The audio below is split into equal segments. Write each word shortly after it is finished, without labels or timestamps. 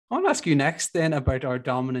I want to ask you next then about our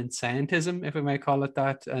dominant scientism, if we might call it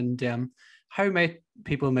that, and how might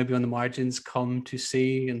people maybe on the margins come to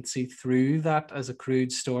see and see through that as a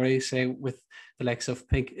crude story, say with the likes of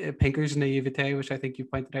Pinker's naivete, which I think you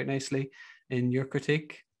pointed out nicely in your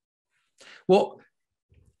critique? Well,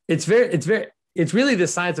 it's really the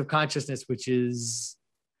science of consciousnit, which is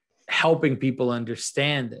helping people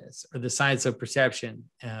understand this, or the science of perception.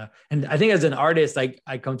 And I think as an artist,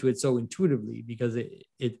 I come to it so intuitively, because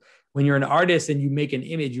when you're an artist and you make an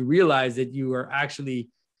image, you realize that you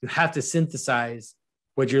have to synthesize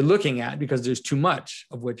what you're looking at, because there's too much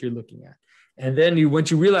of what you're looking at. And then once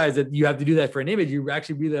you realize that you have to do that for an image, you're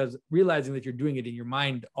actually realizing that you're doing it in your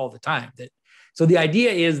mind all the time. So the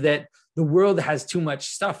idea is that the world has too much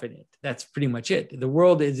stuff in it. That's pretty much it. The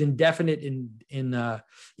world is indefinite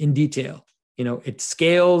in detail. It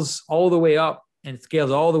scales all the way up and it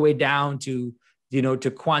scales all the way down to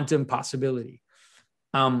quantum possibility.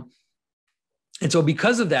 And so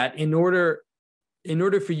because of that, in order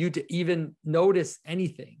for you to even notice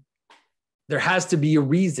anything, there has to be a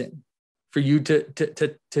reason for you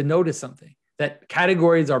to notice something. That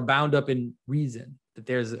categories are bound up in reason, that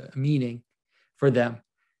there's a meaning for them.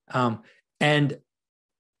 And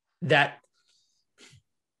that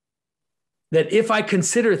if I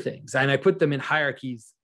consider things and I put them in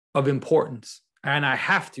hierarchies of importance, and I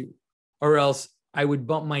have to, or else I would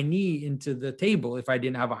bump my knee into the table if I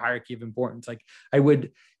didn't have a hierarchy of importance. Like I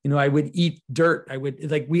would eat dirt.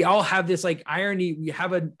 We all have this irony. We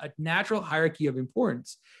have a natural hierarchy of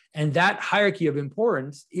importance. And that hierarchy of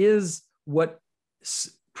importance is what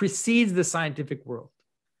precedes the scientific world.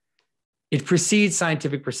 It precedes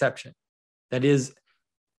scientific perception. That is,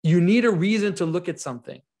 you need a reason to look at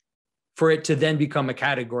something for it to then become a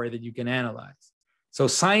category that you can analyze. So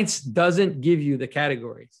science doesn't give you the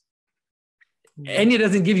categories. And it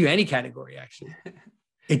doesn't give you any category, actually.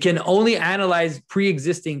 It can only analyze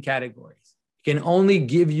pre-existing categories. It can only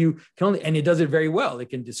and it does it very well. It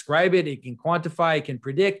can describe it, it can quantify, it can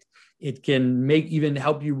predict, it can even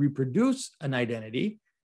help you reproduce an identity,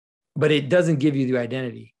 but it doesn't give you the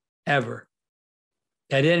identity ever.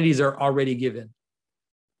 Identities are already given.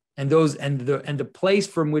 And the place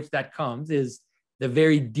from which that comes is the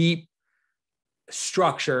very deep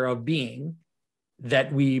structure of being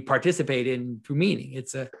that we participate in through meaning.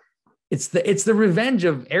 It's the revenge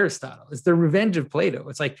of Aristotle. It's the revenge of Plato.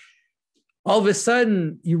 It's like all of a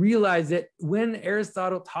sudden you realize that when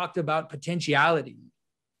Aristotle talked about potentiality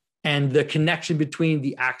and the connection between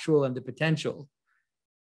the actual and the potential,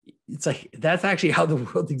 it's like that's actually how the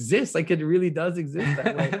world exists. Like it really does exist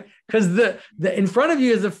that way, because the in front of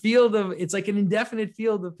you is a field of, it's like an indefinite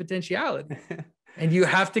field of potentiality, and you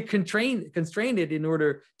have to constrain it in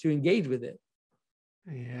order to engage with it.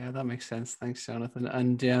 Yeah, that makes sense. Thanks, Jonathan.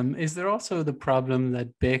 And is there also the problem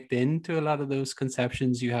that baked into a lot of those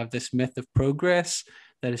conceptions, you have this myth of progress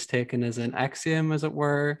that is taken as an axiom, as it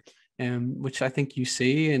were, which I think you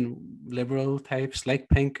see in liberal types like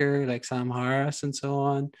Pinker, like Sam Harris, and so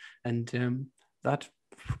on. And that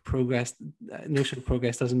notion of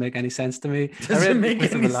progress doesn't make any sense to me. Doesn't make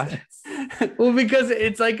any sense. Well, because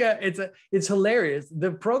it's hilarious.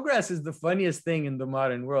 The progress is the funniest thing in the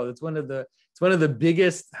modern world. It's one of the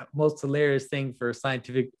biggest, most hilarious thing for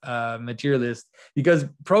scientific materialists, because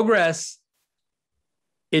progress,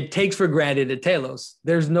 it takes for granted a telos.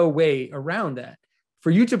 There's no way around that. For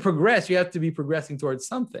you to progress, you have to be progressing towards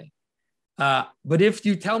something. But if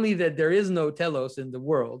you tell me that there is no telos in the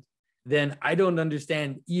world, then I don't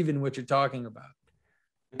understand even what you're talking about.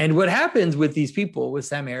 And what happens with these people, with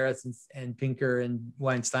Sam Harris and Pinker and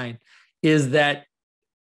Weinstein, is that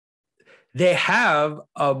they have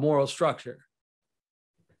a moral structure.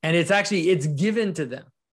 And it's given to them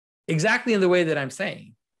exactly in the way that I'm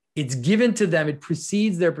saying. It's given to them. It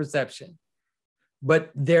precedes their perception.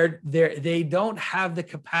 But they don't have the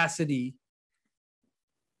capacity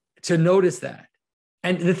to notice that.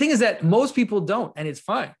 And the thing is that most people don't, and it's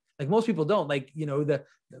fine. Like most people don't. Like, the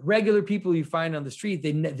regular people you find on the street,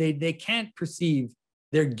 they can't perceive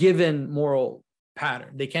their given moral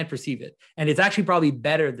pattern. They can't perceive it. And it's actually probably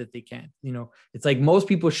better that they can't. It's like most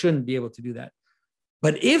people shouldn't be able to do that.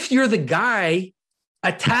 But if you're the guy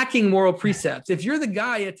attacking moral precepts, if you're the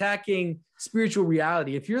guy attacking spiritual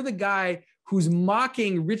reality, if you're the guy who's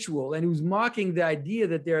mocking ritual and who's mocking the idea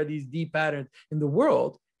that there are these deep patterns in the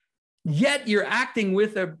world, yet you're acting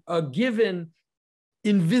with a given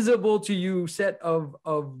invisible to you set of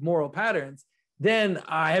moral patterns, then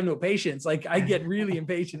I have no patience. Like I get really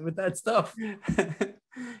impatient with that stuff.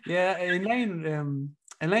 Yeah, in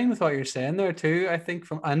line with what you're saying there too, I think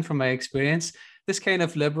from my experience, this kind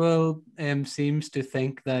of liberal seems to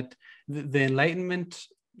think that the Enlightenment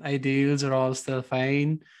ideals are all still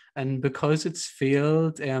fine. And because it's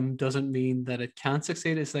failed, doesn't mean that it can't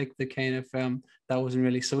succeed. It's like the kind of that wasn't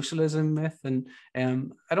really socialism myth. And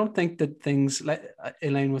I don't think that things like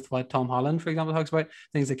in line with what Tom Holland, for example, talks about,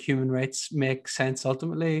 things like human rights make sense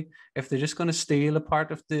ultimately. If they're just going to steal a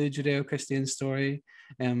part of the Judeo-Christian story,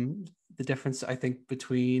 the difference I think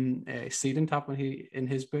between Siedentop when he in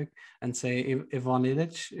his book and say Ivan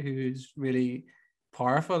Illich, who's really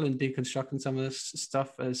powerful in deconstructing some of this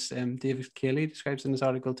stuff, as David Cayley describes in his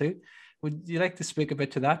article too. Would you like to speak a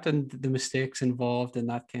bit to that and the mistakes involved in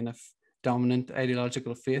that kind of dominant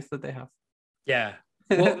ideological faith that they have? Yeah.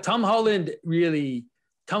 Well, Tom Holland's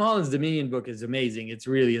Dominion book is amazing. It's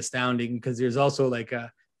really astounding because there's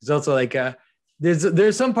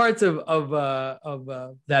some parts of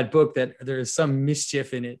that book that there's some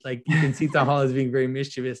mischief in it. Like you can see Tom Holland being very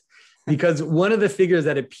mischievous. Because one of the figures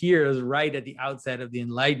that appears right at the outset of the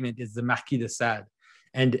Enlightenment is the Marquis de Sade.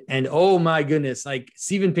 And oh my goodness, like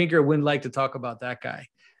Steven Pinker wouldn't like to talk about that guy.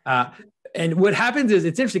 And what happens is,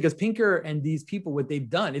 it's interesting because Pinker and these people, what they've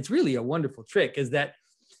done, it's really a wonderful trick, is that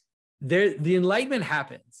the Enlightenment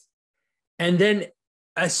happens. And then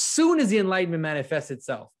as soon as the Enlightenment manifests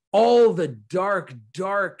itself, all the dark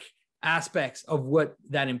aspects of what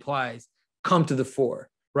that implies come to the fore,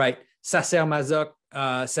 right? Sacer-Masoch,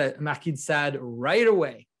 Marquis de Sade, right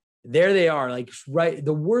away. There they are, like right,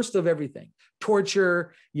 the worst of everything.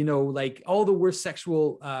 Torture, like all the worst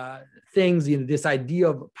sexual things, this idea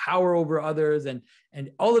of power over others, and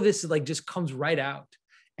all of this is like just comes right out.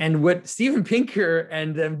 And what Steven Pinker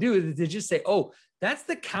and them do is they just say, oh, that's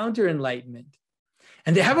the counter Enlightenment.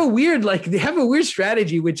 And they have a weird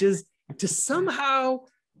strategy, which is to somehow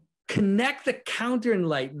connect the counter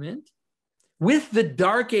Enlightenment with the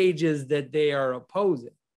dark ages that they are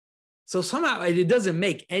opposing. So somehow it doesn't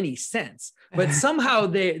make any sense, but somehow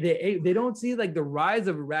they don't see like the rise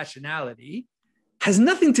of irrationality has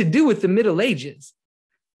nothing to do with the Middle Ages.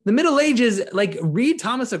 The Middle Ages, like read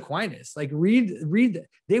Thomas Aquinas, like read,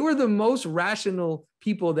 they were the most rational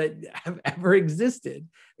people that have ever existed,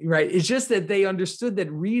 right? It's just that they understood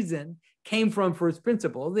that reason came from first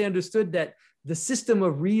principles. They understood that the system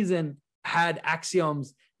of reason had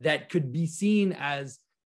axioms that could be seen as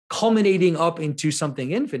culminating up into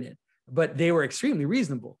something infinite, but they were extremely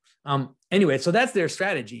reasonable. Anyway, so that's their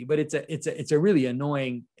strategy, but it's a really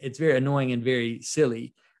annoying, it's very annoying and very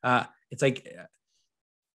silly. It's like,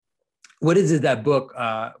 what is it, that book?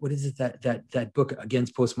 What is it, that book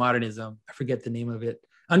against postmodernism? I forget the name of it.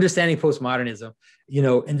 Understanding Postmodernism.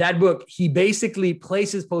 In that book, he basically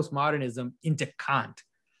places postmodernism into Kant.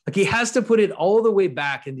 Like he has to put it all the way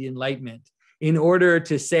back in the Enlightenment in order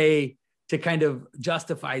to kind of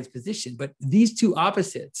justify his position. But these two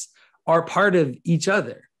opposites are part of each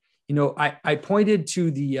other. I pointed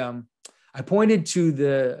to the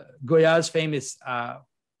Goya's famous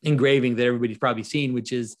engraving that everybody's probably seen,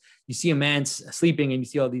 which is you see a man sleeping and you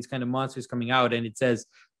see all these kind of monsters coming out, and it says,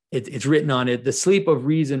 it's written on it, the sleep of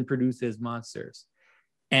reason produces monsters.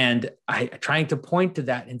 And I trying to point to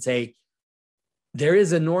that and say, there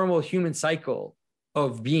is a normal human cycle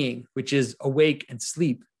of being, which is awake and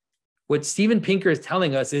sleep. What Steven Pinker is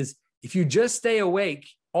telling us is, if you just stay awake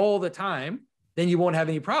all the time, then you won't have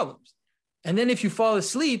any problems. And then if you fall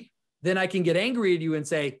asleep, then I can get angry at you and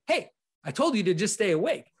say, hey, I told you to just stay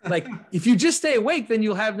awake. Like, if you just stay awake, then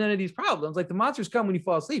you'll have none of these problems. Like the monsters come when you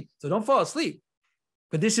fall asleep. So don't fall asleep.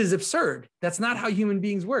 But this is absurd. That's not how human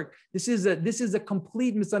beings work. This is a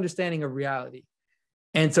complete misunderstanding of reality.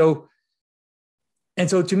 And so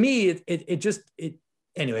to me,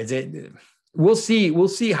 we'll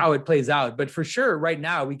see how it plays out. But for sure, right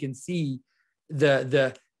now we can see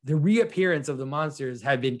the reappearance of the monsters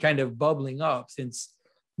have been kind of bubbling up since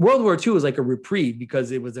World War II was like a reprieve,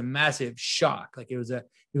 because it was a massive shock. Like it was a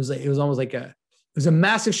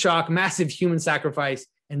massive shock, massive human sacrifice.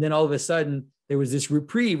 And then all of a sudden there was this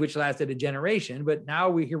reprieve, which lasted a generation. But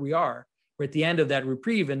now here we are. We're at the end of that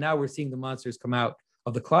reprieve. And now we're seeing the monsters come out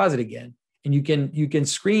of the closet again. And you can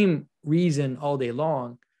scream reason all day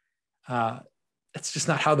long. That's just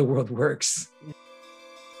not how the world works.